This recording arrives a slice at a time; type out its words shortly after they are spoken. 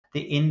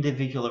the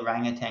individual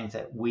orangutans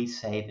that we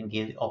save and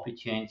give the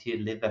opportunity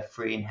to live a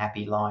free and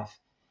happy life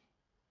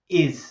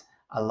is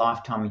a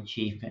lifetime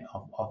achievement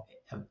of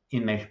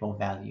immeasurable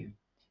value.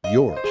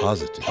 Your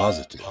positive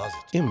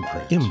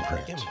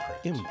imprint.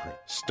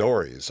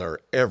 Stories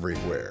are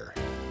everywhere.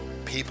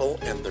 People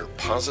and their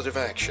positive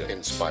action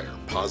inspire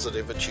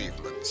positive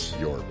achievements.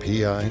 Your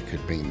PI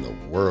could mean the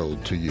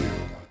world to you.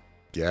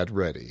 Get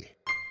ready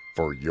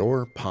for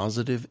your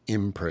positive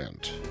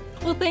imprint.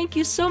 Well, thank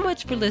you so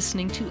much for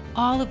listening to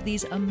all of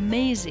these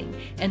amazing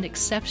and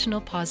exceptional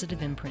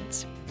positive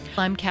imprints.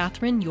 I'm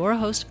Catherine, your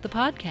host of the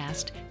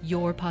podcast,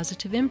 Your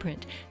Positive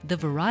Imprint, the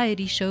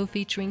variety show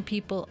featuring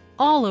people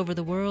all over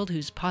the world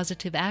whose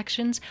positive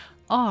actions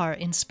are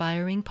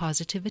inspiring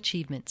positive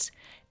achievements.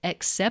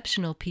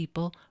 Exceptional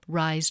people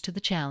rise to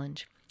the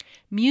challenge.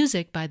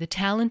 Music by the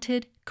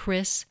talented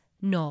Chris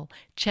Knoll.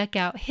 Check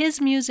out his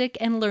music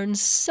and learn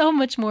so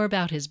much more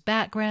about his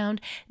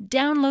background.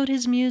 Download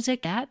his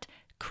music at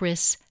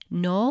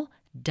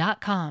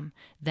chrisknoll.com.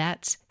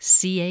 That's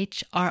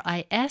CHRISNOLE.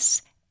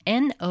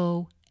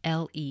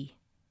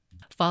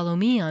 Follow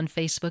me on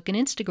Facebook and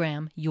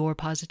Instagram, Your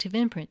Positive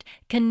Imprint.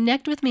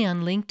 Connect with me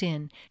on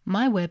LinkedIn.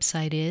 My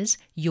website is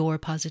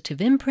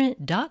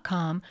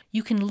yourpositiveimprint.com.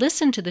 You can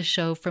listen to the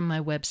show from my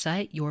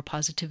website,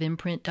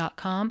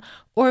 yourpositiveimprint.com,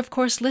 or of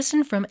course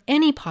listen from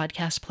any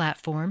podcast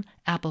platform,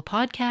 Apple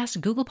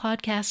Podcasts, Google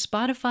Podcasts,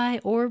 Spotify,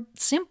 or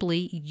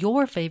simply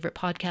your favorite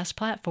podcast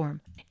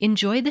platform.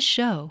 Enjoy the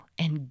show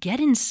and get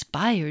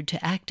inspired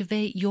to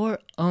activate your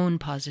own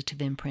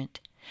positive imprint.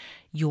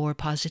 Your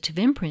Positive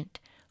Imprint.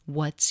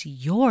 What's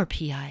your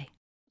PI?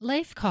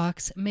 Leif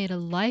Cox made a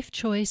life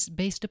choice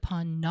based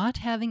upon not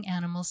having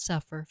animals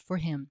suffer for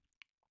him.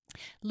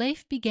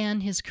 Leif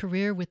began his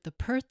career with the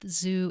Perth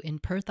Zoo in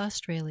Perth,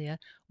 Australia,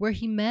 where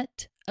he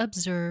met,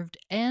 observed,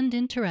 and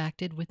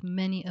interacted with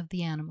many of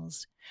the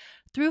animals.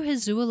 Through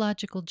his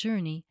zoological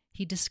journey,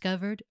 he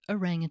discovered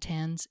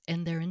orangutans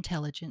and their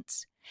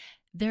intelligence.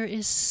 There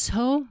is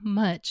so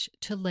much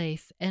to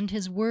Leif and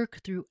his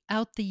work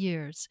throughout the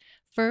years.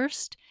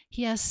 First,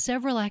 he has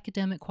several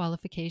academic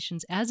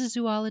qualifications as a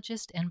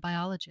zoologist and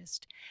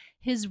biologist.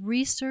 His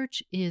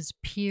research is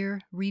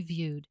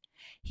peer-reviewed.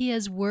 He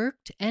has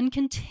worked and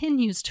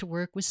continues to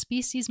work with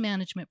species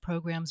management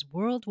programs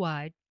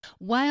worldwide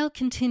while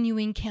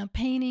continuing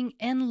campaigning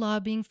and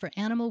lobbying for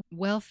animal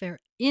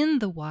welfare in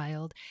the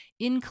wild,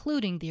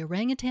 including the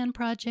Orangutan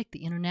Project,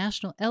 the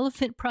International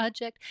Elephant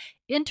Project,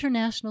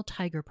 International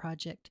Tiger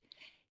Project.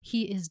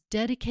 He is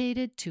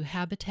dedicated to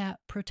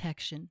habitat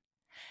protection.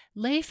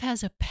 Leif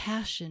has a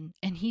passion,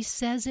 and he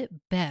says it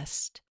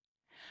best.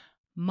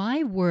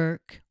 My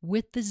work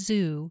with the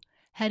zoo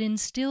had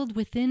instilled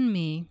within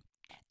me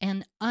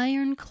an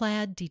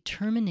ironclad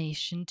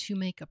determination to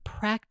make a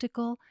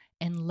practical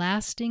and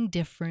lasting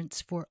difference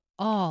for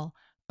all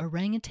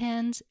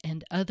orangutans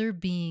and other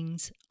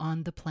beings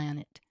on the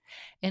planet.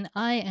 And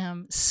I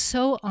am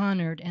so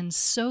honored and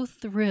so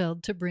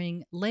thrilled to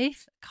bring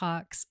Leif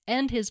Cox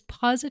and his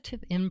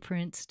positive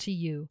imprints to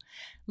you.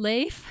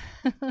 Leif,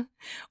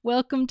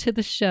 welcome to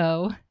the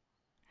show.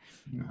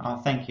 Oh,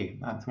 thank you.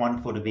 It's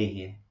wonderful to be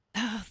here.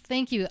 Oh,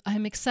 thank you.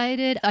 I'm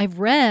excited.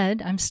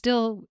 I'm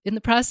still in the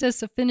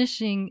process of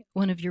finishing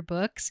one of your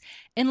books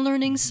and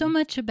learning so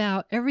much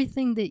about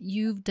everything that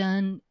you've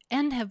done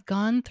and have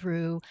gone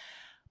through,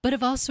 but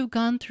have also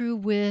gone through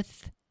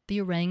with the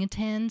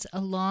orangutans,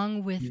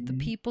 along with the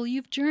people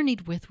you've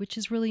journeyed with, which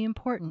is really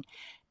important.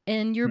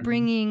 And you're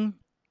bringing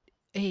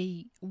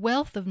a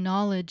wealth of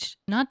knowledge,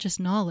 not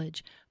just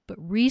knowledge, but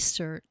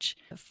research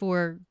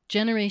for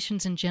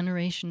generations and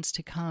generations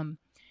to come.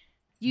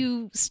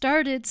 You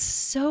started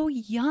so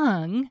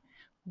young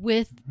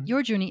with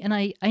your journey, and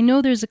I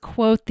know there's a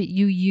quote that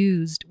you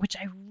used, which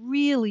I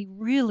really,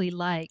 really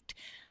liked.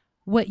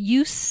 What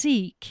you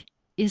seek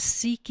is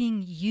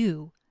seeking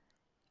you,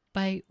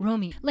 by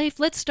Rumi.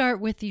 Leif, let's start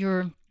with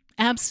your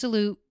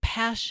absolute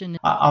passion.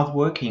 I was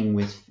working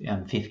with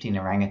 15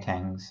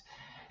 orangutans,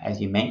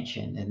 as you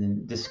mentioned, and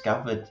then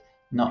discovered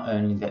not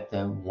only that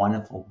they're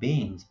wonderful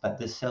beings, but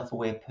they're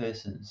self-aware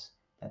persons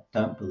that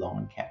don't belong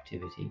in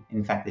captivity.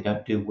 In fact, they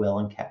don't do well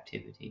in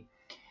captivity.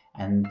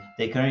 And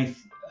they can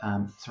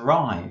only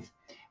thrive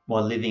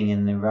while living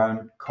in their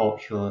own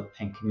culture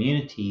and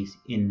communities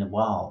in the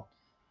wild.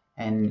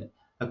 And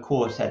of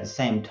course, at the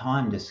same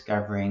time,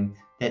 discovering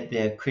that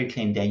they're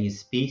critically endangered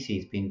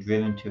species being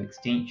driven to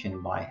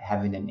extinction by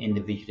having them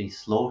individually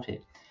slaughtered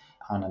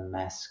on a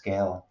mass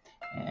scale.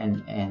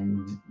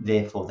 And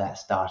therefore that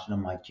started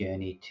on my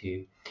journey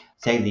to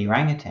save the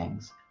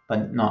orangutans,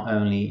 but not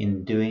only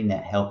in doing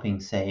that, helping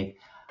save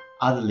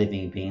other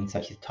living beings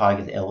such as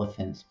tigers,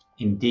 elephants,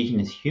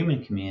 indigenous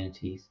human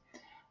communities,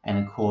 and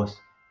of course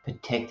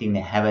protecting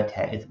their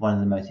habitat is one of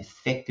the most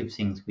effective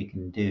things we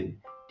can do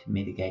to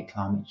mitigate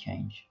climate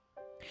change.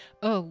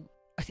 Oh,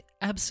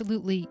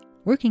 absolutely.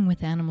 Working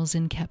with animals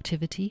in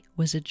captivity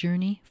was a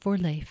journey for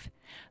Leif,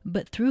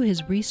 but through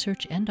his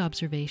research and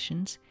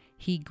observations,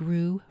 he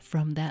grew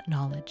from that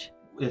knowledge.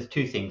 There's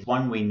two things.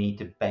 One, we need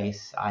to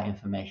base our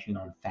information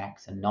on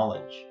facts and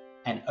knowledge.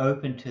 and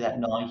open to that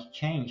knowledge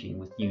changing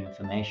with new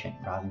information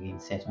rather than being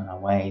set on our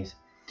ways.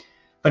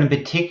 But in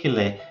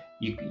particular,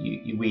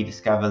 we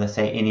discover, let's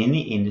say, in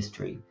any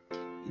industry,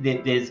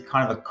 there's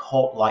kind of a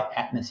cult-like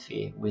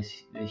atmosphere with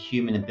the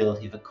human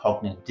ability for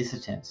cognitive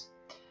dissonance.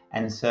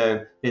 And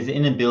so there's an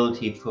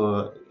inability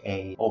for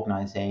an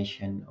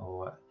organization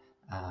or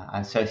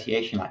an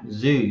association like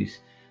zoos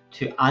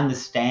to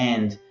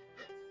understand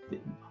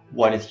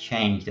what has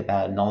changed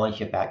about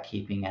knowledge about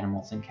keeping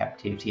animals in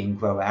captivity and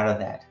grow out of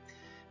that,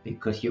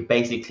 because you're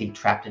basically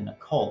trapped in a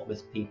cult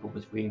with people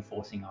with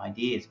reinforcing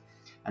ideas,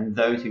 and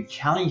those who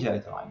challenge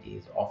those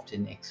ideas are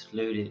often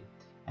excluded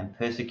and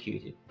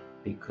persecuted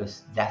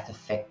because that's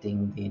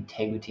affecting the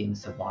integrity and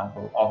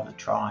survival of the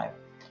tribe.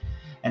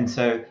 And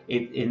so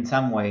in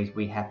some ways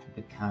we have to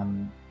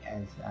become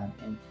as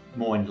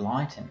more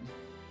enlightened,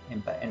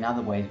 but in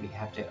other ways we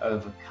have to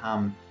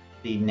overcome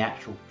the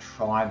natural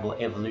tribal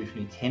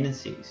evolutionary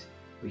tendencies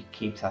which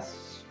keeps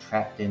us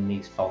trapped in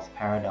these false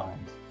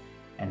paradigms,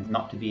 and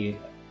not to be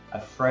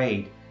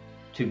afraid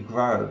to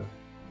grow,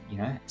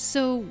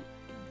 So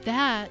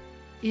that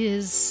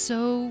is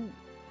so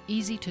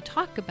easy to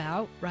talk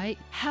about, right?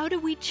 How do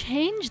we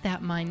change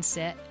that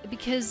mindset?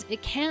 Because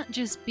it can't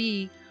just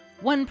be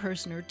one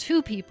person or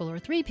two people or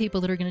three people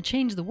that are going to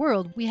change the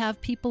world. We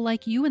have people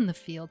like you in the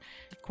field,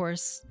 of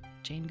course,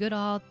 Jane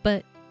Goodall,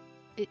 but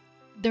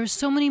there's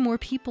so many more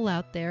people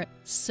out there.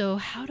 So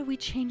how do we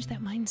change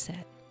that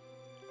mindset?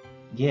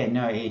 Yeah,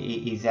 no,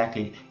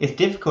 exactly. It's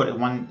difficult at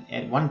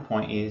one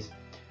point. Is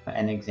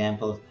an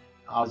example of,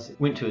 I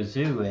went to a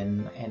zoo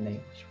and they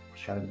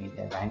showed me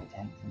their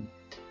orangutans, and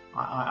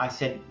I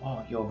said,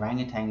 "Oh, your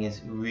orangutan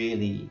is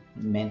really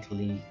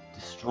mentally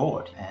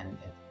distraught and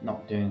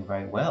not doing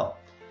very well."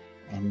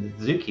 And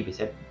the zookeeper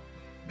said,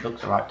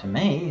 "Looks all right to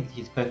me.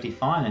 He's perfectly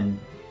fine." And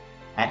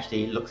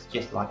actually, it looks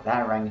just like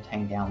that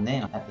orangutan down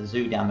there at the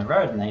zoo down the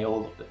road, and they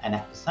all look and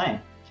act the same.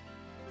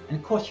 And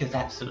of course, she was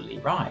absolutely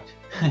right.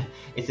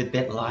 It's a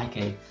bit like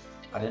a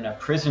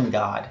prison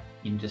guard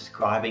in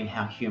describing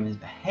how humans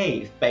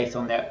behave based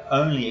on their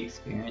only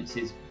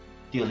experiences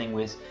dealing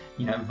with,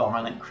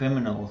 violent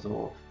criminals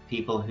or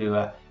people who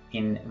are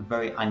in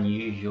very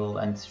unusual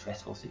and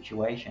stressful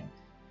situations.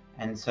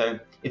 And so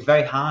it's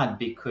very hard,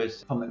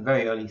 because from a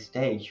very early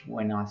stage,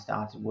 when I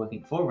started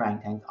working for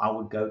orangutans, I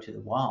would go to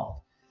the wild,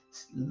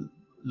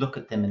 look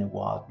at them in the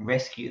wild,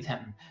 rescue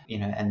them,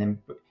 and then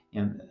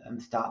and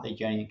start their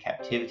journey in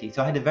captivity.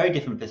 So I had a very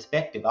different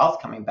perspective. I was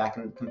coming back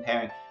and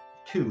comparing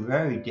two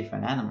very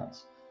different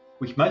animals,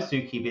 which most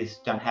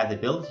zookeepers don't have the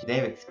ability.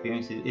 Their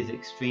experience is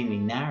extremely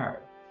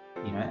narrow,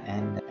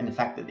 and the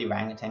fact that the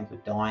orangutans were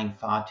dying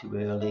far too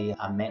early,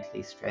 are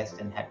mentally stressed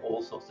and had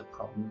all sorts of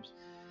problems,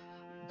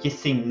 just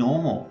seemed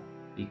normal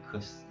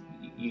because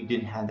you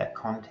didn't have that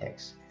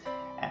context.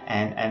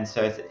 And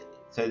so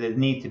there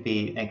needs to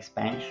be an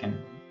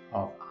expansion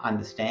of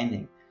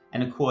understanding.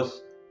 And of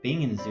course,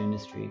 being in the zoo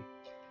industry,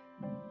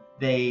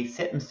 they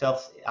set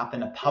themselves up in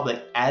the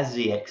public as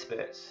the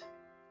experts.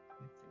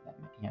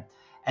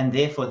 And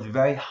therefore it's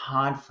very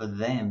hard for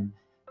them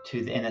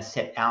to then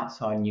accept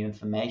outside new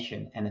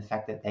information, and the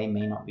fact that they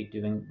may not be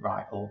doing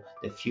right, or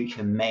the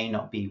future may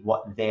not be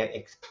what their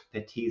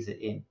expertise is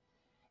in.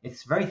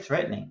 It's very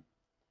threatening.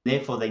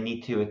 Therefore, they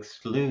need to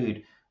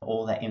exclude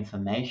all that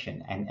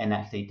information and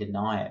actually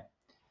deny it.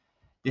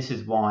 This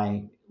is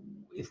why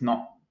it's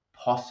not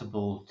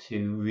possible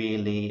to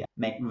really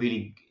make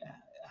really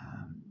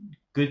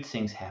good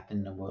things happen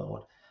in the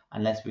world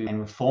unless we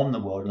reform the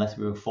world, unless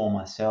we reform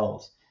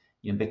ourselves,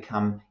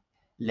 become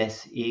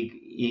less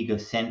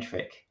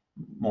egocentric,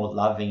 more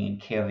loving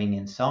and caring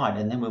inside,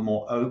 and then we're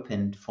more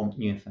open for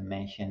new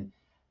information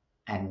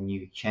and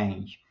new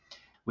change.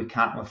 We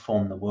can't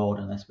reform the world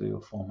unless we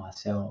reform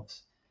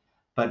ourselves.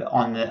 But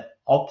on the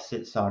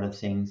opposite side of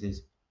things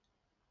is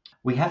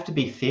we have to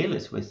be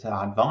fearless with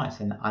our advice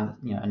and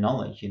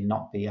knowledge, and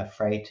not be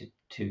afraid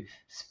to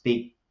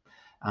speak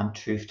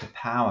truth to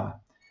power.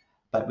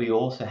 But we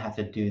also have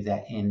to do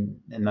that in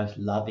the most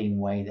loving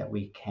way that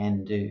we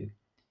can do,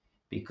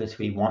 because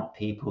we want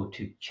people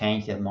to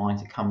change their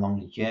minds and come along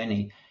the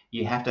journey.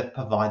 You have to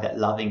provide that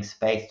loving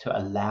space to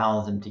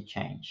allow them to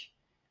change,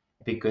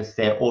 because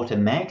they're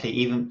automatically,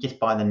 even just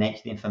by the nature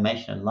of the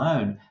information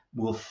alone,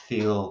 will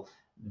feel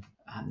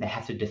they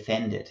have to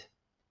defend it.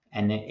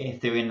 And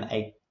if they're in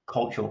a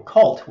cultural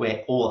cult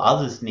where all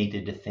others need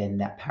to defend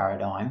that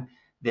paradigm,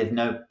 there's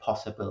no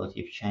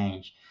possibility of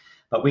change.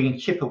 But we can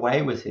chip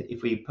away with it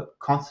if we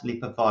constantly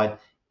provide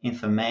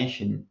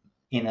information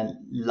in a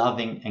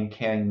loving and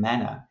caring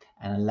manner,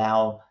 and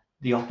allow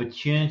the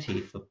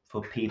opportunity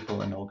for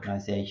people and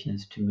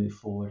organizations to move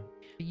forward.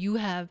 You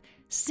have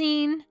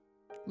seen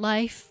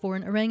life for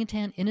an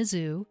orangutan in a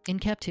zoo, in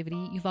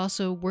captivity. You've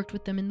also worked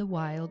with them in the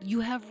wild. You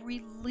have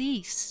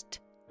released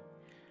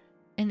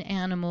an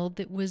animal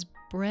that was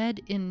bred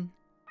in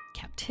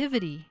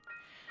captivity.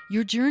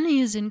 Your journey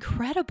is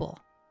incredible,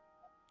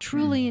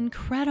 truly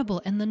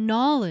incredible. And the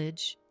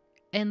knowledge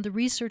and the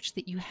research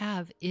that you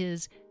have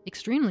is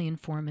extremely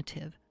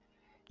informative.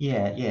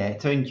 Yeah.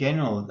 So in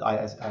general,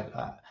 I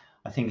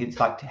think it's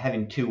like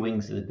having two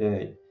wings of the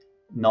bird.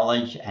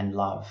 knowledge and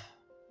love.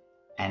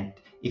 And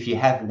if you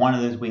have one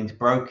of those wings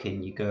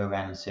broken, you go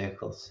around in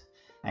circles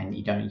and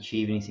you don't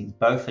achieve anything.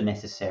 Both are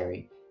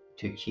necessary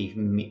to achieve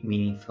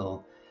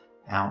meaningful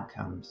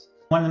outcomes.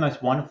 One of the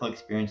most wonderful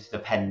experiences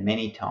I've had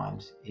many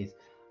times is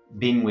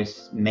being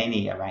with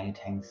many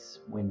orangutans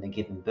when they're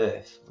given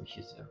birth, which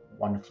is a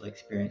wonderful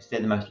experience.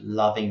 They're the most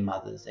loving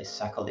mothers. They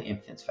suckle the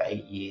infants for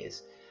 8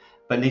 years.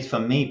 But at least for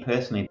me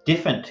personally,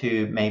 different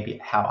to maybe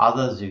how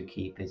other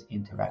zookeepers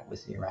interact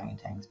with the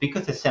orangutans,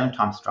 because they're 7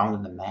 times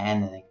stronger than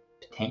man and they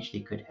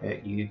potentially could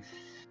hurt you.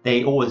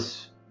 They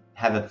always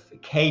have a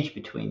cage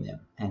between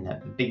them and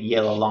a big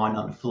yellow line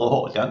on the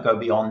floor. Don't go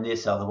beyond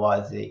this,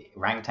 otherwise the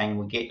orangutan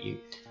will get you.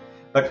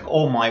 But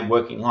all my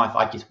working life,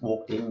 I just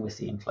walked in with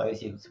the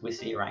enclosures with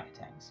the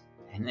orangutans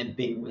and then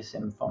been with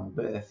them from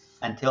birth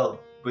until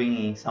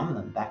bringing some of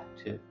them back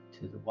to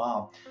the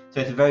wild.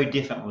 So it's a very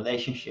different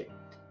relationship,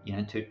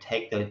 to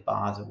take those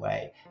bars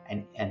away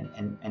and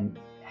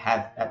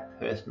have that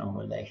personal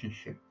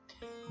relationship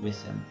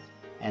with them.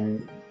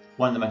 And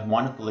one of the most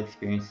wonderful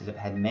experiences I've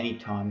had many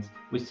times,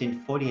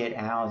 within 48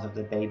 hours of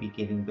the baby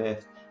giving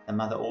birth, the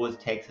mother always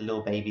takes a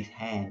little baby's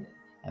hand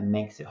and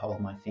makes it hold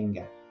my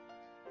finger.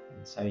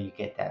 And so you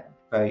get that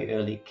very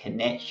early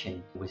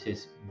connection with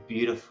this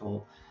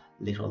beautiful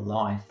little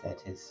life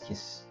that has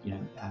just,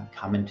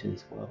 come into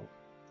this world.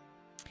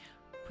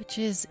 Which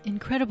is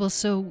incredible.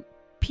 So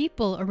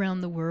people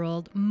around the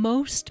world,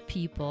 most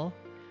people,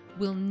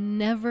 will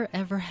never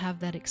ever have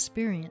that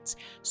experience.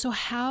 So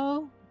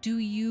how do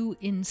you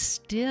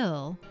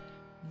instill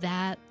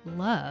that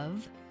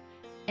love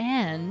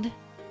and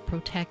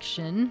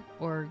protection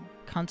or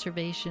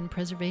conservation,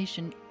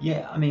 preservation?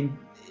 Yeah,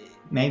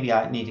 maybe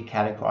I need to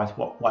categorize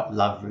what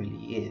love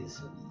really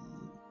is.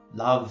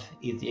 Love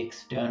is the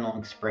external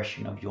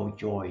expression of your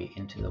joy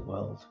into the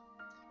world.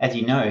 As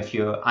you know, if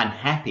you're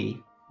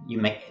unhappy, you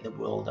make the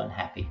world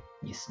unhappy.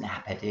 You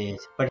snap at it.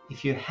 But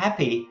if you're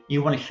happy,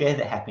 you want to share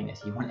the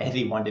happiness. You want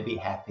everyone to be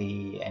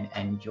happy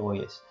and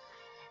joyous.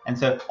 And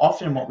so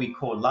often what we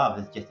call love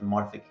is just a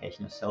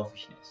modification of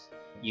selfishness.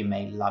 You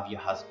may love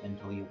your husband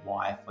or your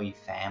wife or your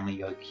family,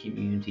 your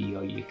community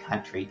or your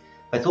country,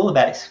 but it's all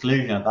about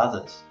exclusion of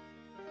others.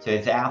 So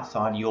it's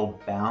outside your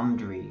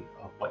boundary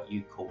of what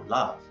you call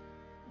love.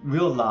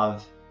 Real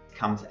love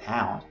comes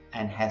out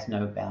and has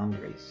no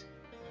boundaries.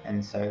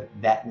 And so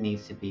that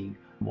needs to be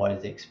what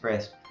is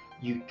expressed.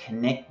 You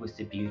connect with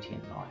the beauty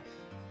in life.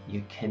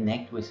 You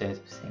connect with those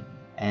things.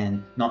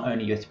 And not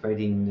only you're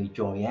spreading the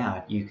joy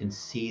out, you can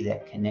see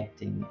that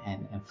connecting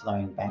and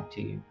flowing back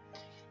to you.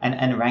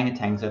 And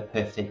orangutans are a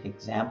perfect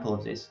example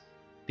of this,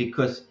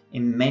 because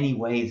in many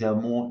ways they're a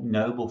more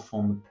noble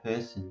form of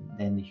person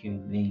than the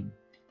human being.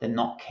 They're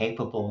not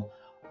capable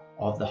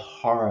of the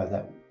horror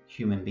that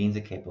human beings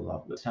are capable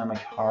of. There's so much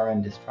horror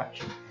and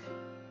destruction.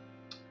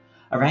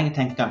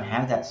 Orangutans don't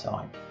have that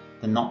side.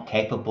 They're not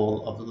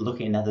capable of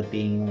looking at another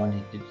being and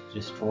wanting to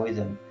destroy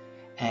them.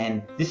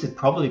 And this is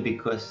probably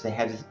because they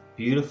have this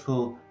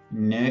beautiful,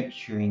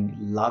 nurturing,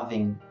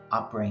 loving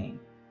upbringing,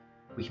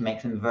 which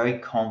makes them very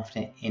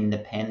confident,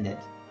 independent,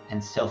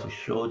 and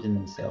self-assured in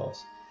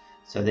themselves.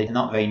 So they're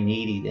not very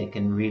needy. They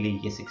can really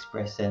just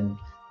express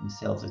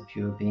themselves as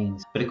pure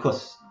beings. But of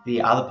course,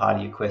 the other part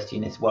of your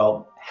question is,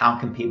 well, how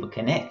can people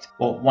connect?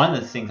 Well, one of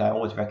the things I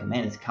always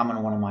recommend is come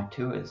on one of my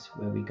tours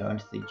where we go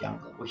into the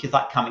jungle, which is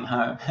like coming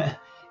home,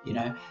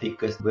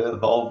 because we're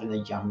evolved in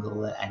the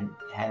jungle and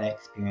had that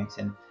experience.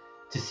 And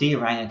to see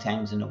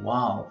orangutans in the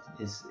wild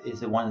is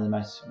one of the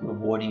most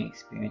rewarding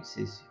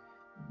experiences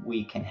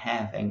we can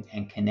have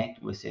and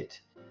connect with it.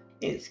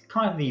 It's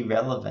kind of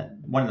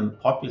irrelevant. One of the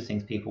popular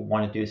things people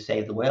want to do is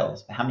save the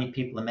whales. But how many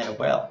people have met a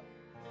whale?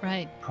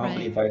 Right.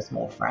 Probably a very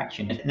small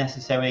fraction. It's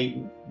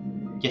necessarily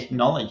just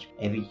knowledge.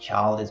 Every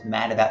child is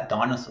mad about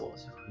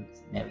dinosaurs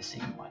who's never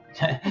seen one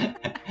and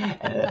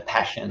they're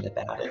passionate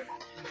about it.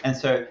 And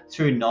so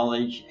through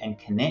knowledge and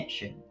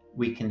connection,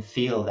 we can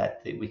feel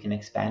that we can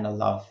expand our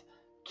love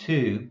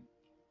to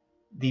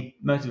the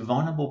most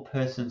vulnerable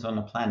persons on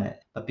the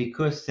planet. But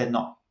because they're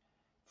not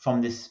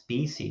from this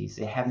species,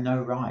 they have no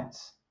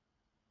rights.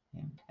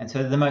 And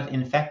so the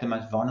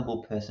most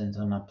vulnerable persons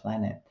on our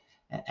planet,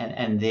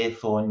 and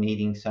therefore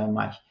needing so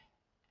much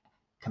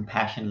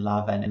compassion,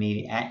 love, and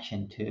immediate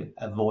action to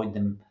avoid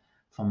them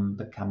from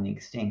becoming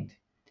extinct.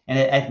 And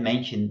as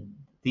mentioned,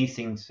 these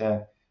things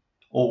are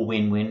all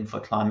win-win for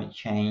climate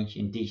change,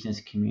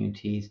 indigenous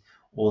communities,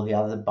 all the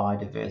other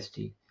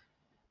biodiversity.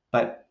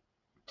 But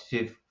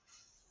to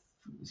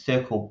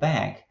circle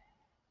back,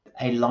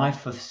 a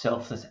life of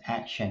selfless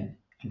action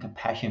and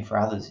compassion for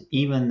others,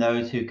 even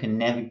those who can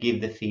never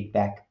give the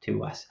feedback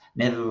to us,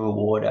 never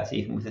reward us,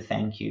 even with a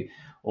thank you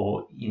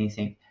or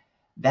anything,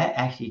 that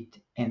actually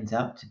ends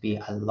up to be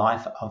a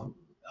life of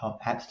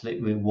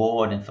absolute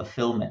reward and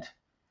fulfillment.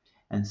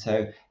 And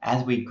so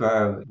as we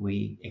grow,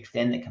 we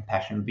extend the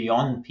compassion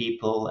beyond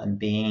people and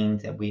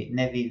beings that we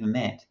never even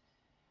met.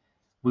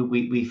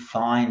 We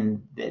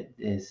find that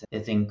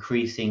there's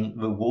increasing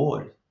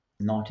reward,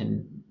 not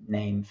in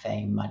name,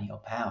 fame, money, or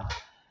power,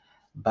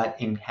 but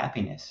in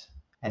happiness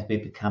as we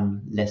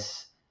become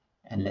less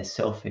and less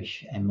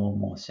selfish and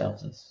more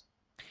selfless.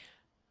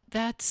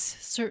 That's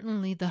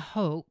certainly the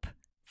hope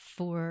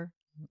for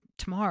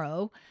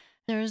tomorrow.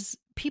 There's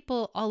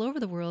people all over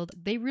the world,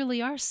 they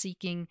really are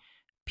seeking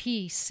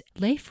peace.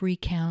 Leif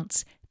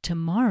recounts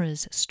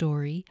Tamara's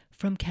story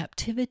from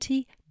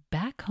captivity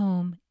back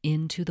home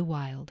into the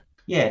wild.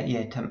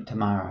 Yeah,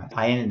 Tamara.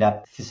 I ended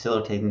up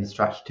facilitating the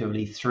structure to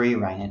release 3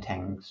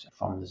 orangutans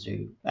from the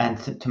zoo. And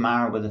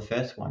Tamara was the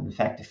first one. In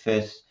fact, the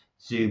first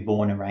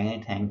zoo-born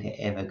orangutan to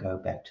ever go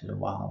back to the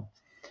wild.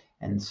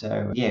 And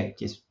so,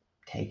 just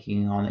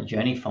taking on a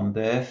journey from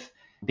birth,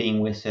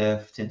 being with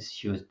her since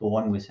she was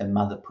born with her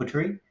mother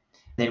Putri.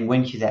 Then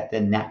when she's at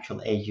the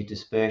natural age of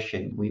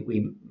dispersion,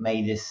 we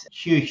made this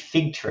huge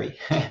fig tree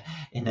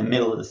in the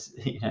middle of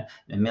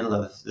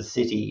the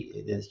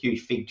city, this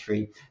huge fig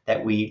tree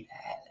that we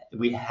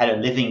had her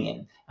living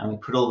in, and we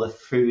put all the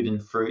food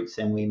and fruits,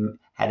 and we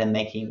had her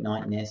making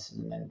night nests,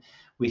 and then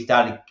we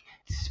started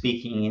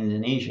speaking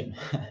Indonesian,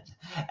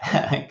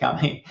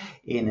 coming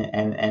in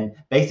and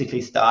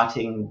basically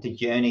starting the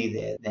journey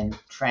there, then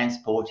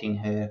transporting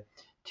her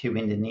to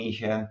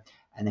Indonesia,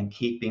 and then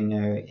keeping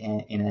her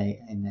in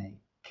a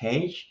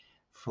cage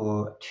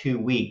for 2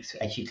 weeks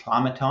as she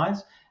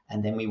acclimatized.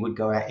 And then we would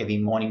go out every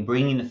morning,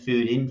 bringing the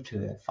food into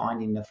her,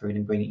 finding the food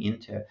and bringing it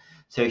into her.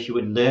 So she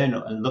would learn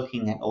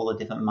looking at all the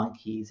different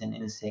monkeys and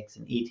insects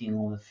and eating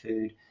all the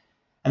food.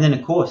 And then,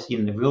 of course, the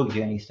real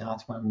journey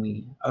starts when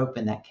we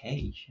open that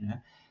cage,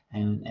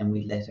 and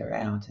we let her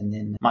out. And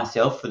then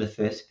myself for the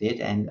first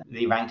bit, and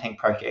the orangutan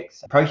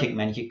project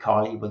manager,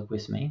 Kylie, was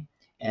with me.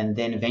 And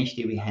then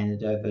eventually we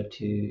handed over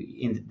to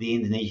the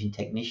Indonesian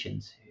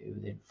technicians,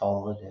 who then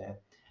followed her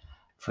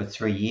for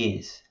 3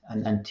 years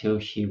until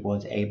she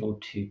was able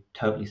to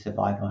totally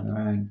survive on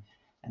her own.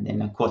 And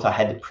then, of course, I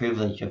had the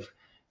privilege of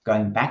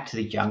going back to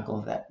the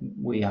jungle that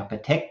we are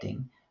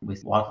protecting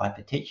with wildlife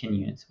protection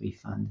units we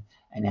fund,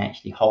 and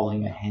actually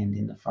holding her hand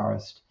in the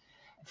forest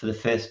for the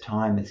first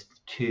time as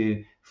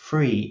 2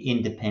 free,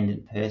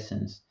 independent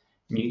persons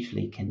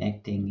mutually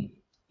connecting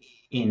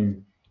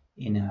in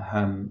a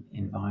home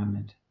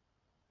environment.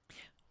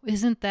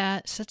 Isn't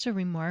that such a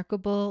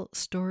remarkable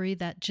story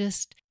that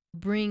just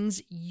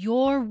brings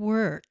your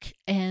work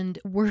and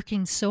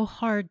working so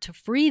hard to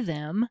free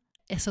them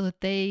so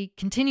that they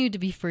continue to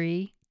be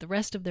free the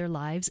rest of their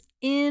lives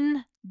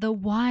in the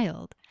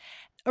wild?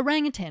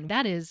 Orangutan,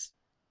 that is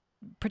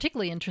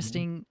particularly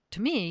interesting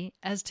to me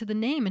as to the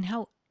name and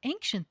how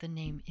ancient the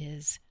name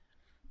is.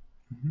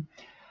 Mm-hmm.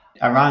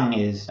 Orang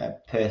is a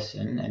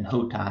person, and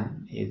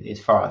hutan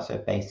is forest, so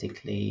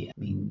basically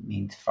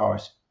means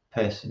forest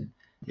person.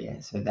 Yeah,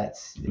 so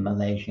that's the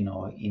Malaysian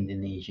or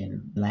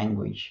Indonesian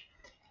language.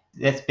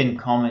 That's been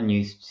common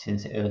use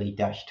since early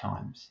Dutch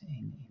times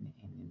in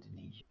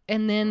Indonesia.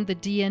 And then the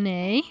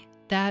DNA,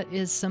 that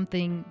is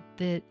something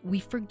that we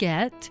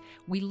forget.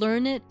 We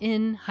learn it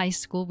in high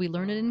school, we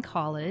learn it in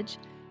college,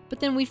 but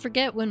then we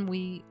forget when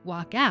we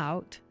walk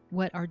out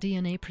what our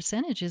DNA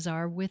percentages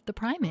are with the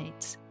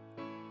primates.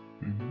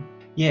 Mm-hmm.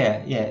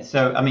 Yeah.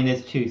 So,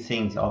 there's 2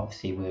 things.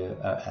 Obviously, we're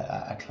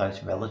a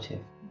close relative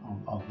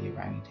of the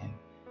orangutan.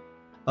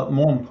 But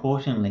more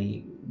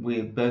importantly,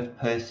 we're both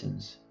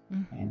persons.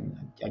 Mm-hmm.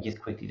 And I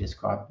just quickly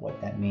describe what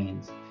that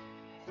means.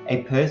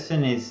 A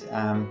person is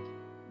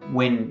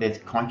when there's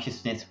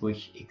consciousness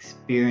which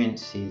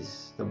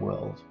experiences the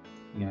world,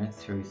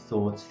 through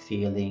thoughts,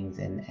 feelings,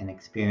 and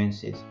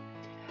experiences.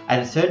 At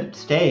a certain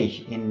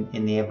stage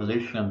in the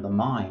evolution of the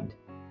mind,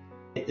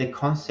 the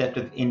concept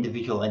of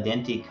individual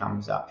identity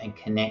comes up and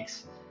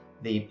connects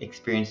the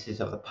experiences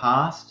of the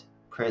past,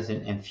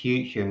 present, and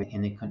future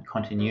in the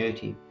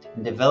continuity,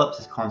 and develops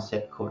this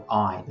concept called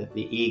I,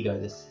 the ego,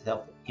 the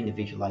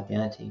self-individual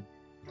identity.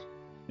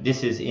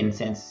 This is, in a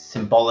sense,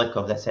 symbolic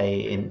of, let's say,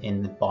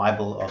 in the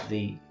Bible, of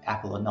the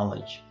apple of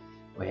knowledge,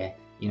 where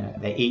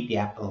they eat the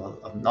apple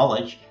of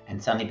knowledge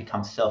and suddenly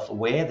become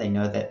self-aware. They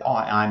know that,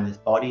 I'm this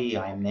body,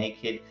 I am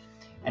naked.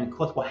 And of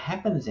course, what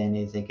happens then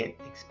is they get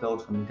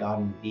expelled from the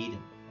Garden of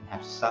Eden and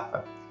have to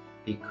suffer,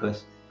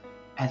 because,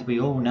 as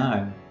we all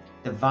know,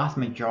 the vast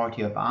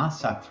majority of our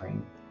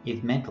suffering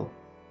is mental.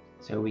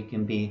 So we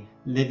can be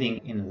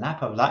living in a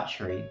lap of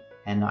luxury,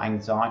 and our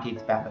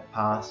anxieties about the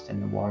past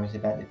and the worries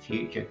about the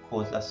future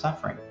cause us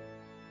suffering.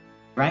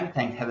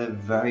 Orangutans have a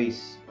very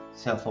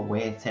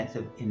self-aware sense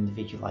of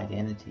individual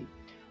identity.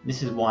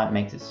 This is why it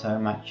makes it so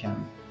much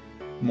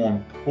more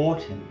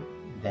important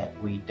that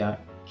we don't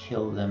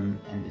kill them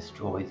and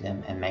destroy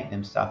them and make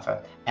them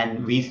suffer. And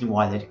the reason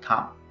why they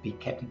can't be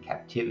kept in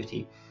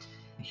captivity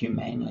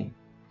humanely,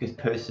 because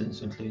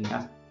persons, including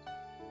us,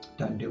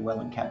 don't do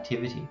well in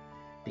captivity,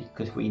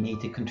 because we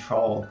need to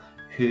control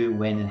who,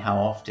 when, and how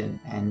often,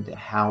 and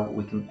how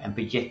we can, and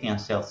projecting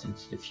ourselves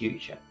into the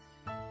future.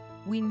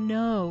 We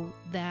know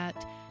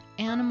that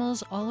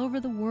animals all over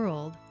the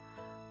world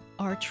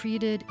are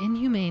treated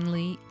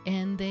inhumanely,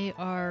 and they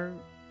are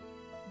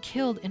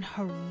killed in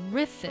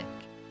horrific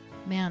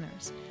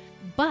manners.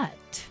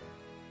 But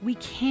we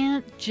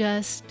can't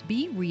just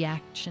be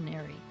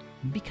reactionary.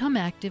 become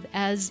active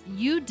as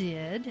you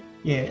did.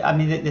 Yeah, I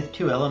mean, there's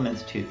two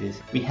elements to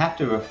this. We have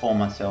to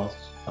reform ourselves,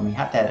 and we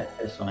have to have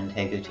personal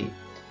integrity.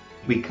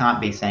 We can't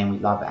be saying we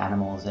love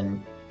animals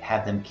and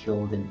have them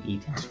killed and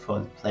eaten for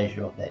the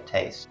pleasure of their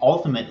taste.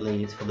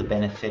 Ultimately, it's for the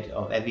benefit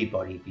of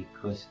everybody,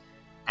 because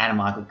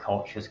animal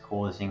agriculture is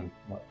causing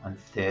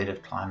 1/3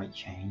 of climate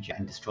change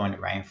and destroying the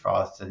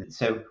rainforests. And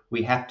so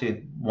we have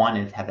to, one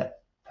is have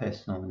that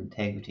personal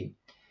integrity.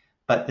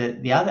 But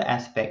the other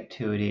aspect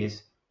to it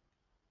is,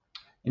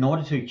 in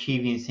order to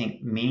achieve anything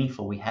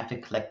meaningful, we have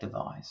to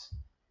collectivize.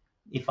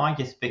 If I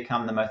just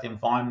become the most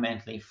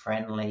environmentally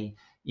friendly,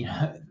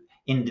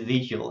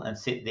 individual and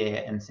sit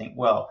there and think,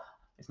 well,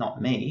 it's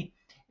not me,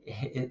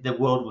 the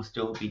world will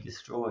still be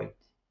destroyed,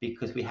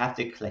 because we have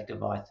to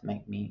collectivize to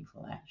make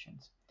meaningful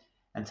actions.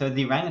 And so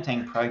the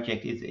Orangutan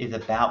Project is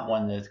about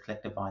one of those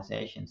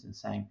collectivizations and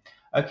saying,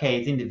 okay,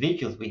 as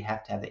individuals, we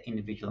have to have the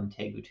individual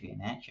integrity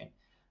in action.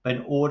 But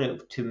in order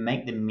to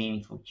make the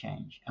meaningful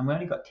change, and we've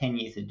only got 10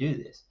 years to do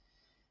this,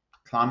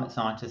 climate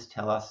scientists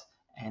tell us,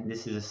 and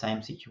this is the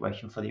same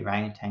situation for the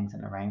orangutans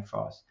and the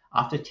rainforest,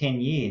 after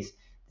 10 years,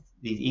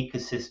 these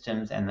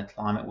ecosystems and the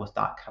climate will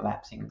start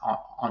collapsing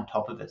on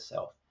top of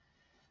itself.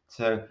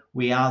 So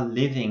we are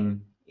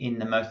living in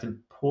the most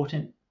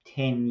important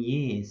 10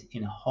 years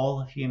in the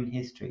whole of human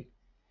history.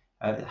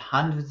 Over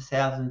hundreds of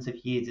thousands of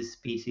years, this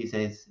species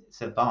has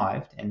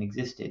survived and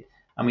existed,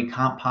 and we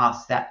can't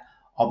pass that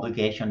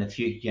obligation on to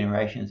future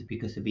generations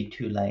because it'd be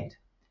too late.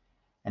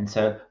 And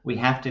so we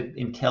have to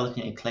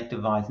intelligently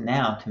collectivize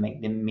now to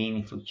make the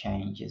meaningful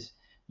changes.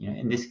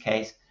 In this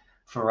case,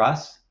 for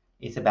us,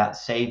 it's about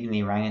saving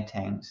the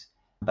orangutans.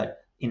 But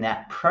in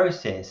that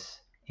process,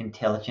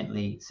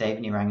 intelligently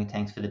saving the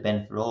orangutans for the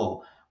benefit of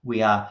all,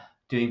 we are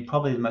doing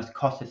probably the most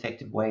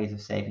cost-effective ways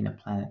of saving the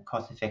planet,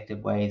 cost-effective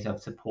ways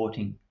of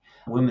supporting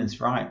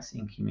women's rights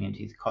in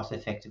communities,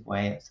 cost-effective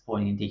way of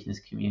supporting indigenous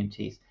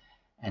communities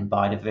and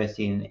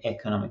biodiversity and the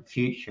economic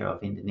future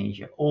of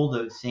Indonesia. All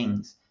those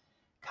things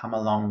come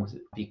along with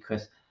it,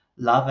 because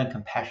love and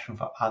compassion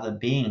for other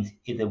beings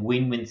is a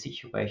win-win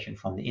situation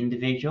from the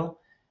individual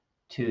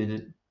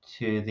to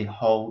the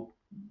whole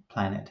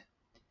planet.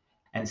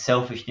 And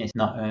selfishness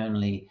not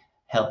only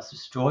helps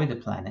destroy the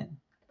planet,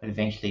 but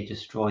eventually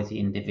destroys the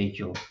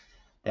individual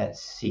that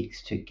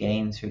seeks to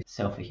gain through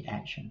selfish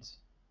actions.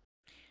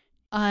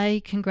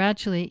 I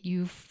congratulate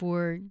you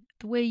for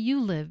the way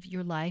you live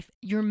your life.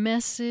 Your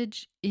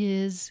message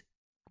is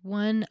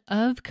one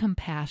of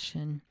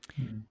compassion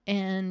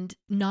and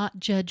not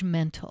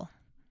judgmental.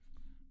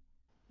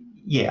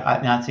 Yeah,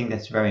 I think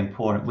that's very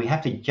important. We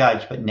have to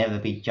judge, but never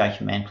be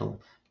judgmental,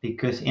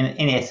 because in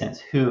essence,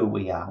 who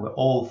we are, we're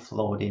all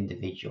flawed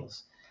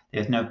individuals.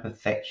 There's no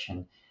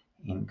perfection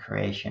in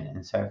creation.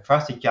 And so for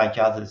us to judge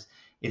others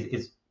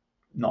is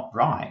not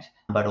right,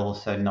 but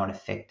also not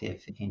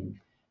effective in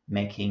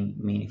making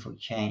meaningful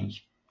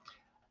change.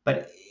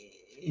 But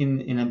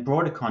in a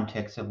broader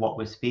context of what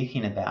we're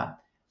speaking about,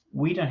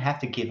 we don't have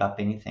to give up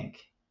anything.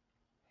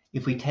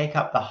 If we take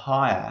up the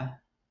higher,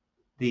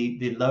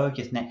 the lower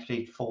just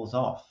naturally falls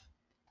off.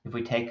 If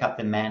we take up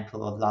the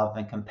mantle of love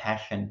and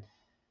compassion,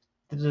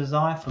 the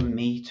desire for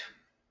meat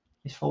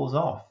just falls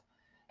off.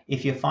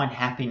 If you find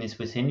happiness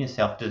within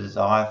yourself, the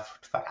desire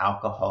for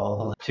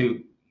alcohol,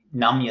 to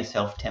numb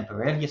yourself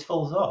temporarily, just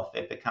falls off.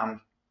 It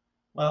becomes,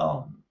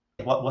 well,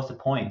 what's the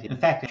point? In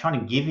fact, trying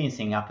to give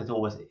anything up is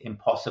always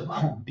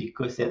impossible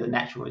because there's a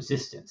natural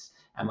resistance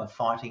and we're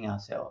fighting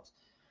ourselves.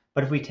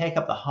 But if we take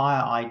up the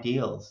higher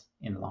ideals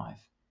in life,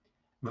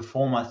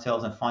 reform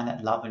ourselves and find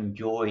that love and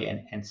joy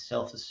and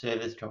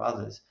self-service to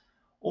others,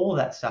 all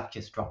that stuff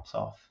just drops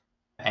off.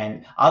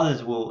 And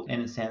others will,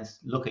 in a sense,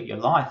 look at your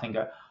life and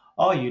go,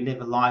 oh, you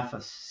live a life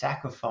of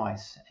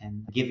sacrifice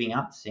and giving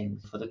up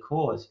things for the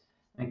cause.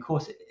 And of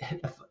course,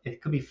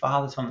 it could be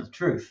farthest from the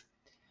truth.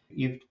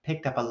 You've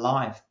picked up a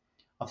life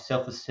of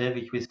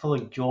self-service which is full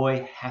of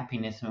joy,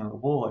 happiness, and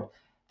reward.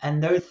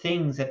 And those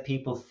things that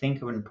people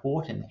think are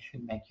important, that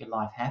should make your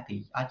life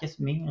happy, are just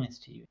meaningless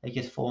to you. They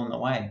just fall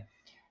away.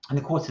 And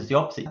of course, it's the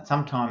opposite.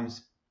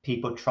 Sometimes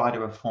people try to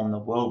reform the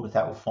world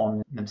without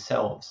reforming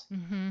themselves.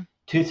 Mm-hmm.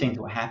 Two things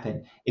will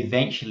happen.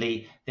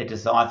 Eventually, their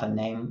desire for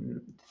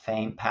name,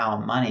 fame,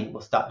 power, money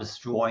will start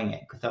destroying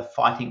it because they're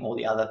fighting all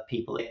the other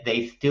people.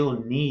 They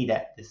still need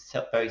at this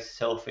very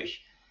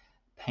selfish,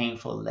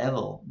 painful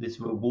level this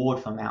reward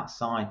from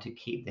outside to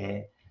keep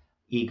their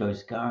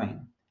egos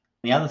going.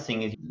 The other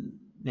thing is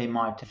they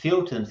might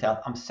feel to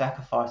themselves, I'm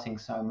sacrificing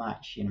so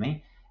much, you know what I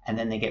mean? And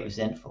then they get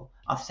resentful.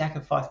 I've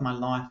sacrificed my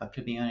life. I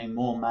could be earning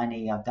more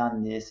money. I've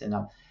done this, and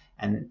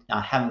I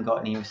haven't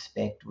got any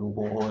respect,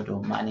 reward,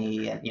 or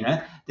money. And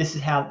this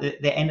is how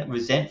they end up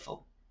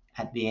resentful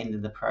at the end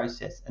of the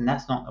process. And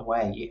that's not the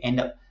way. You end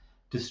up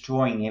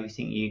destroying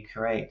everything you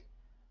create.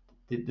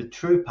 The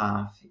true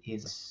path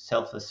is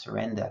selfless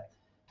surrender.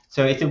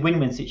 So it's a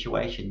win-win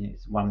situation,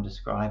 is what I'm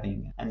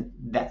describing, and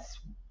that's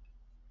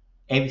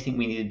everything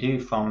we need to do.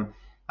 From,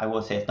 I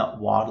will say, it's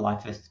not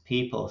wildlife versus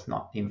people. It's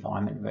not the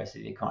environment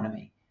versus the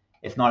economy.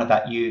 It's not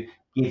about you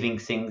giving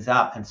things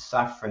up and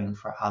suffering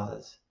for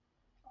others.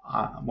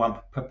 what I'm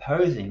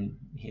proposing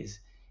is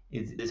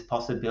this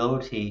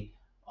possibility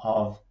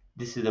of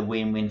this is a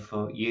win-win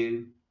for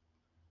you,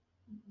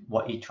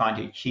 what you're trying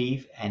to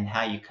achieve, and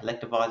how you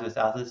collectivize with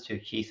others to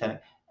achieve some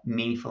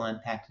meaningful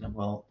impact in the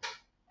world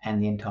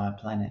and the entire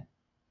planet.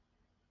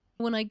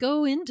 When I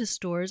go into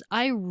stores,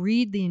 I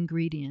read the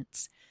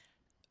ingredients.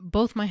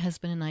 Both my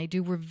husband and I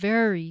do. We're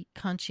very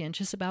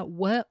conscientious about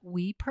what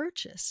we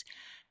purchase.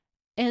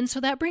 And so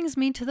that brings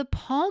me to the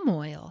palm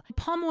oil.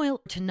 Palm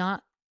oil, to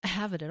not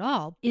have it at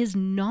all, is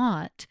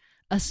not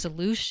a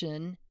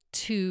solution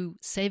to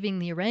saving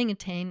the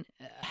orangutan.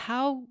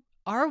 How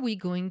are we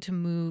going to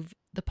move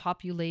the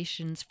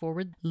populations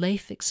forward?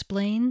 Leif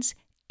explains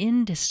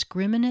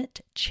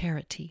indiscriminate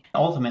charity.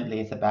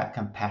 Ultimately, it's about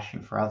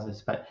compassion for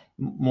others, but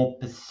more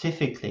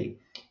specifically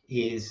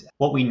is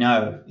what we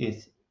know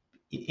is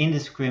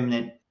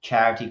indiscriminate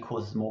charity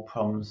causes more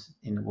problems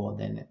in the world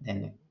than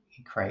it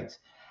creates.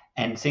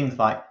 And things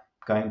like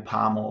going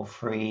palm oil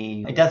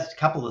free, it does a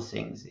couple of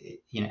things,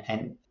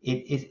 and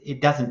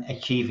it doesn't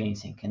achieve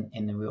anything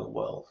in the real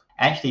world.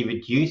 It actually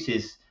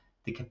reduces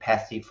the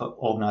capacity for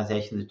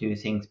organizations to do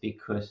things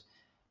because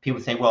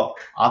people say, well,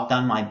 I've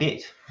done my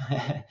bit,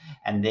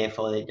 and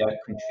therefore they don't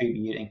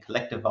contribute and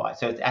collectivize.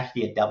 So it's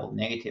actually a double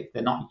negative.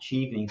 They're not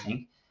achieving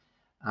anything.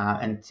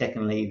 And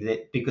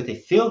secondly, because they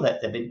feel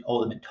that they've been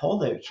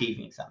told they're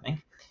achieving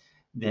something,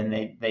 then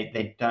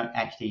they don't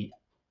actually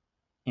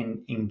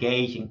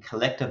engage and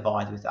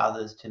collectivize with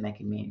others to make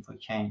a meaningful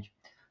change.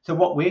 So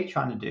what we're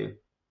trying to do,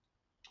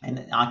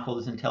 and I call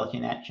this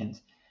intelligent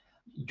actions,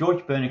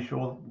 George Bernard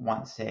Shaw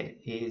once said,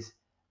 is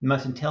the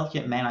most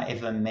intelligent man I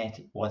ever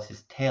met was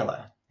his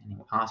tailor. And he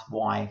asked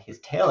why his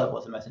tailor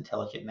was the most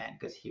intelligent man,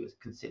 because he was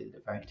considered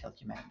a very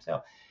intelligent man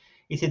himself.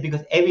 He said,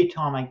 because every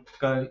time I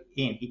go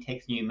in, he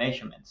takes new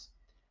measurements.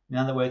 In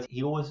other words,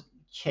 he always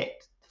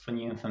checked for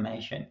new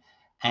information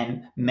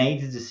and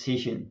made the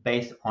decision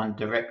based on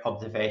direct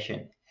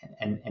observation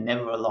and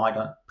never relied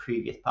on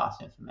previous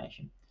past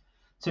information.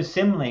 So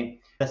similarly,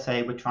 let's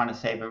say we're trying to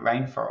save a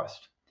rainforest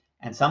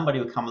and somebody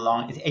will come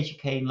along, is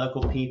educating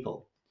local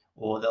people,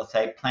 or they'll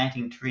say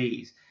planting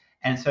trees.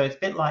 And so it's a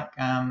bit like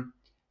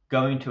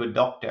going to a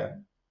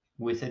doctor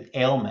with an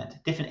ailment,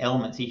 different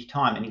ailments each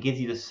time, and he gives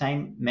you the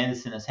same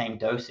medicine, the same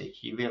dosage.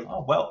 You realize,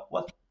 oh, well,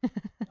 what?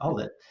 Hold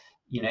it.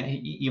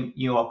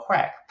 You are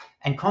crack.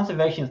 And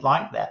conservation is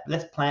like that.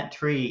 Let's plant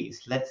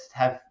trees. Let's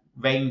have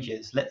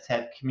ranges. Let's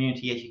have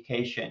community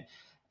education.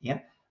 Yeah.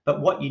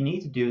 But what you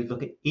need to do is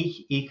look at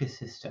each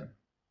ecosystem,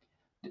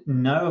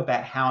 know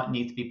about how it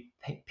needs to be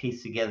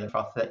pieced together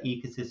for that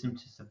ecosystem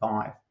to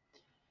survive.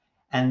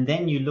 And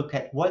then you look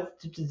at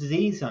what's the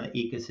disease on the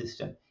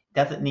ecosystem.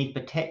 Does it need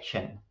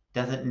protection?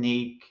 Does it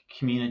need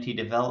community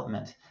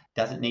development?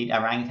 Does it need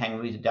orangutan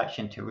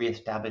reintroduction to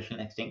reestablish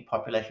an extinct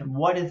population?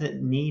 What is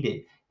it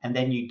needed? And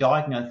then you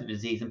diagnose the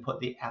disease and put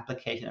the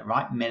application, the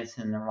right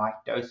medicine, and the right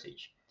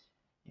dosage.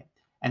 Yeah.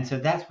 And so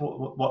that's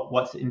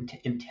what's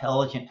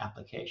intelligent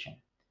application.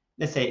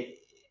 Let's say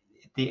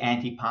the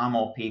anti-palm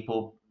oil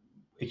people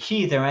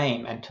achieve their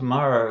aim, and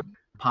tomorrow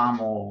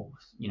palm oil,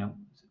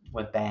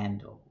 was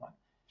banned or what.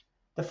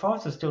 The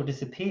forests will still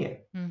disappear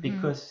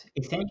because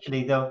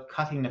essentially they're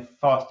cutting the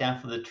forest down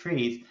for the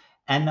trees,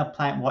 and they'll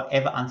plant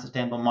whatever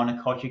unsustainable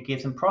monoculture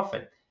gives them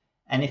profit.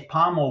 And if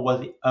palm oil was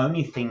the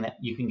only thing that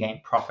you can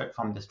gain profit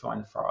from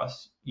destroying the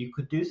forest, you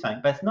could do something,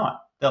 but it's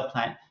not. They'll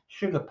plant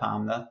sugar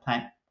palm, they'll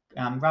plant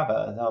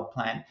rubber, they'll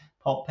plant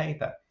pulp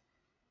paper.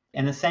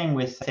 And the same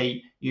with,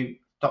 say, you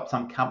stop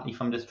some company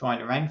from destroying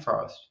the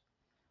rainforest.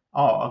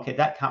 Oh, okay,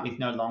 that company is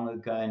no longer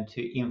going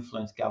to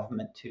influence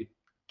government to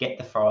get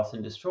the forest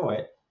and destroy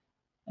it.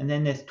 And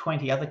then there's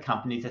 20 other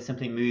companies that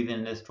simply move in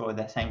and destroy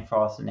that same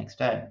forest the next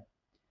day.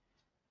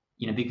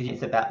 Because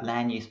it's about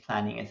land use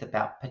planning, it's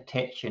about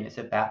protection, it's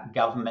about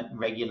government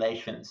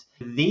regulations.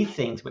 These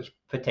things which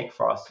protect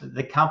forests,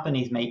 the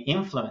companies may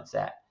influence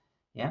that,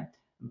 yeah,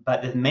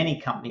 but there's many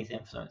companies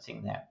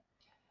influencing that.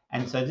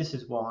 And so this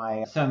is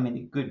why so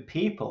many good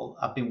people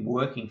have been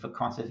working for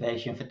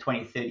conservation for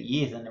 20, 30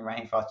 years, and the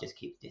rainforest just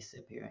keeps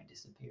disappearing.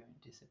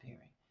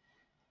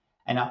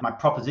 And my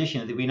proposition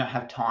is that we don't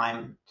have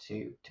time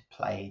to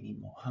play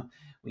anymore.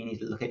 We need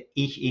to look at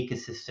each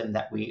ecosystem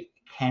that we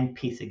can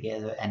piece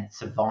together and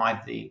survive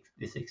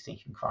this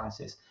extinction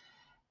crisis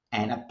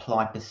and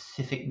apply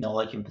specific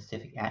knowledge and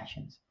specific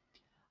actions.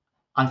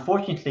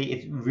 Unfortunately,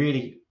 it's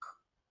really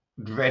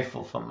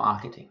dreadful for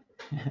marketing.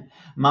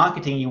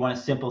 Marketing, you want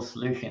a simple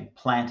solution: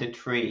 plant a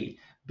tree,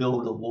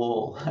 build a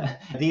wall.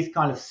 These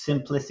kind of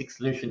simplistic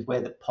solutions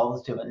where the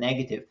positive or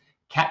negative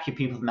capture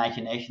people's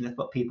imagination. That's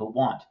what people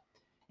want.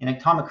 In a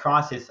time of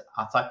crisis,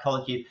 our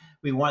psychology,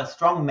 we want a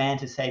strong man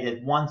to say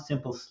there's one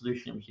simple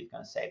solution which is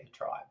going to save the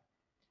tribe.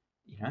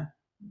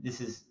 This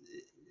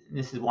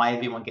is why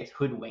everyone gets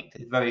hoodwinked.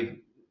 It's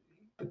very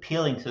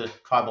appealing to the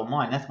tribal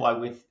mind. That's why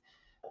with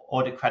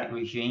autocratic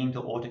regimes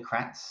or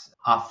autocrats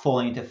are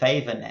falling into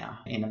favor now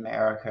in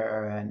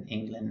America and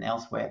England and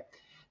elsewhere,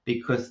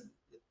 because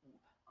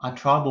our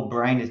tribal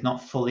brain is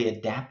not fully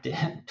adapted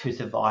to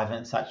survive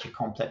in such a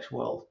complex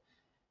world.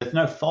 There's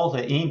no fault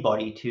of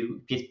anybody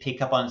to just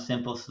pick up on a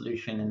simple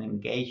solution and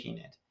engage in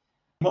it.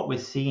 What we're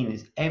seeing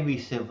is every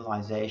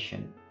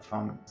civilization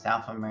from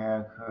South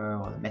America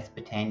or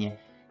Mesopotamia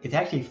is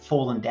actually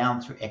fallen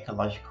down through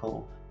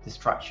ecological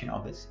destruction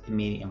of its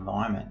immediate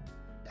environment.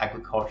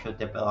 Agriculture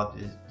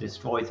developed,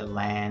 destroys the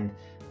land,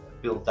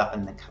 built up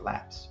and then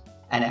collapsed.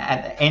 And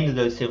at the end of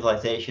those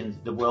civilizations,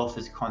 the wealth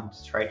is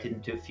concentrated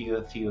into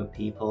fewer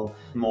people,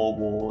 more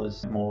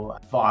wars, more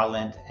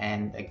violent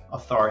and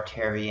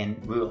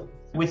authoritarian rule.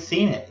 We've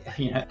seen it,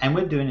 and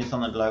we're doing this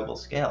on a global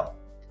scale.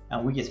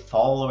 And we're just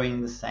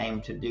following the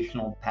same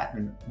traditional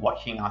pattern,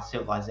 watching our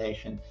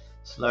civilization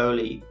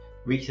slowly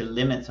reach the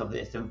limits of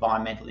its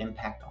environmental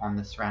impact on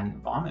the surrounding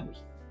environment, which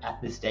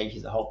at this stage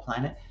is the whole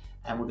planet,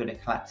 and we're going to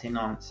collapse in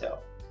on itself.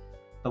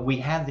 But we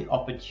have the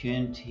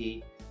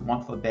opportunity,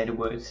 want for a better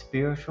word,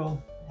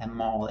 spiritual and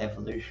moral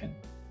evolution.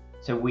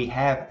 So we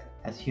have,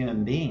 as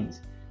human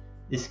beings,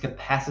 this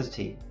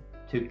capacity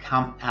to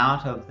come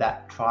out of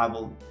that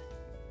tribal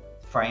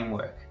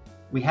framework.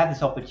 We have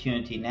this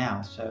opportunity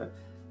now, so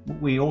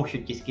we all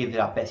should just give it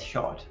our best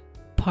shot.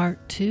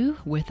 Part 2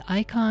 with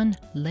icon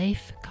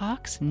Leif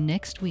Cox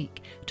next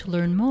week. To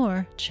learn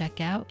more, check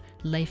out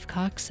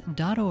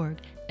leifcox.org,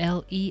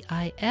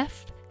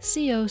 LEIFCOCKS,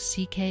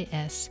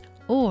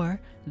 or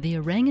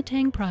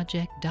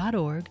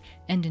theorangutanproject.org,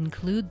 and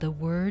include the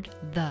word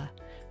the.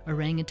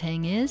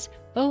 Orangutan is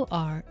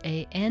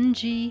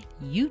ORANGUTAN.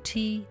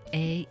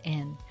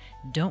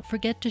 Don't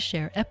forget to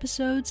share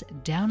episodes,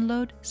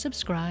 download,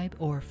 subscribe,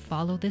 or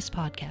follow this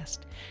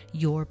podcast.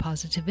 Your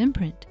Positive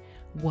Imprint.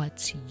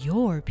 What's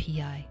your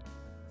PI?